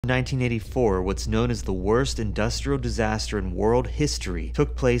In 1984, what's known as the worst industrial disaster in world history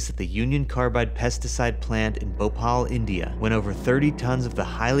took place at the Union Carbide pesticide plant in Bhopal, India, when over 30 tons of the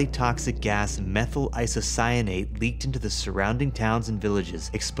highly toxic gas methyl isocyanate leaked into the surrounding towns and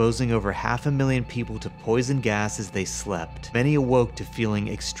villages, exposing over 500,000 people to poison gas as they slept. Many awoke to feeling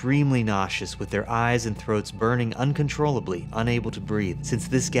extremely nauseous, with their eyes and throats burning uncontrollably, unable to breathe. Since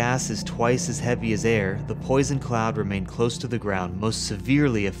this gas is twice as heavy as air, the poison cloud remained close to the ground, most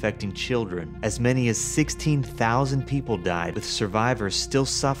severely affecting children. As many as 16,000 people died, with survivors still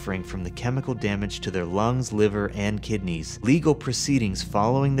suffering from the chemical damage to their lungs, liver, and kidneys. Legal proceedings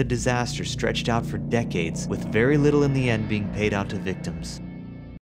following the disaster stretched out for decades, with very little in the end being paid out to victims.